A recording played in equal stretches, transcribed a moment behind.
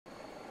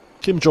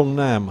Kim Jong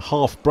Nam,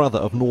 half-brother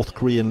of North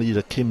Korean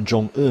leader Kim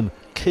Jong Un,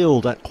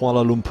 killed at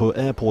Kuala Lumpur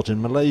airport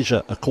in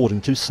Malaysia, according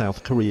to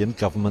South Korean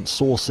government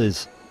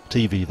sources.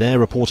 TV there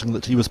reporting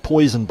that he was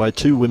poisoned by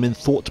two women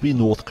thought to be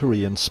North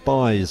Korean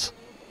spies.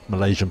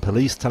 Malaysian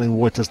police telling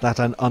Reuters that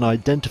an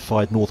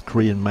unidentified North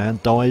Korean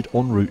man died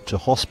en route to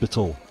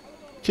hospital.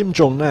 Kim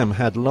Jong Nam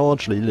had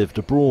largely lived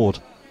abroad.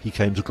 He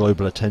came to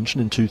global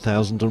attention in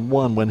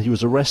 2001 when he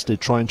was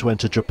arrested trying to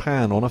enter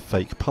Japan on a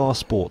fake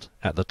passport.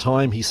 At the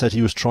time, he said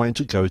he was trying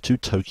to go to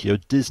Tokyo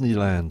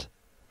Disneyland.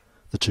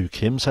 The two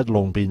Kims had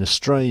long been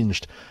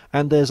estranged,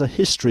 and there's a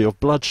history of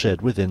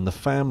bloodshed within the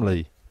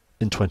family.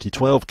 In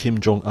 2012, Kim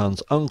Jong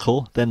Un's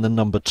uncle, then the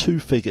number 2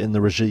 figure in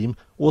the regime,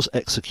 was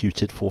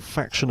executed for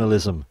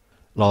factionalism.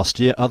 Last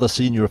year, other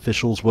senior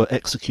officials were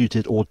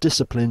executed or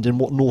disciplined in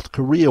what North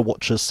Korea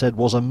watchers said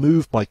was a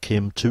move by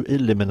Kim to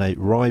eliminate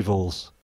rivals.